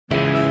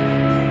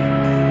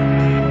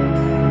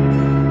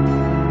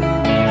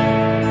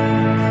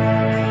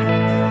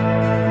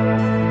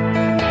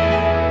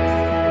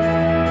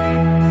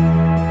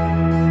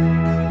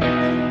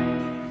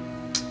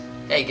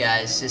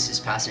guys, this is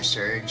Pastor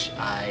Serge.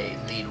 I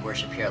lead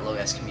worship here at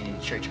Logos Community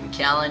Church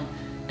McAllen.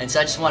 And so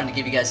I just wanted to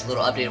give you guys a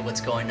little update of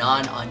what's going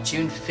on. On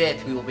June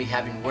 5th, we will be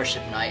having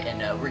worship night,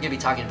 and we're going to be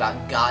talking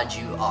about God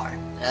You Are.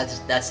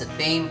 That's the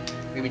theme. We're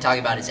going to be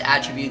talking about His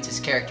attributes, His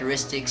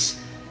characteristics,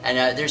 and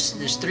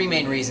there's three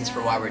main reasons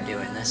for why we're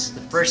doing this.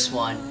 The first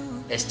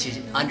one is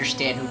to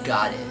understand who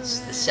God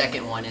is. The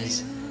second one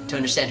is to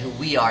understand who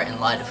we are in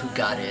light of who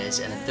God is.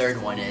 And the third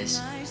one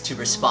is to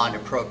respond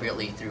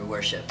appropriately through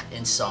worship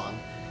in song.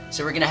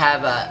 So we're going to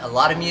have a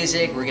lot of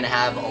music, we're going to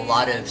have a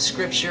lot of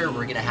scripture,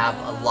 we're going to have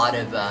a lot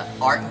of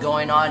art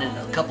going on,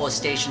 and a couple of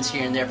stations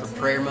here and there for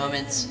prayer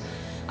moments.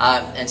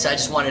 And so I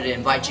just wanted to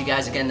invite you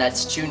guys again.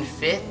 That's June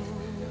 5th.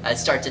 It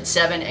starts at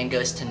 7 and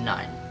goes to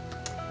 9.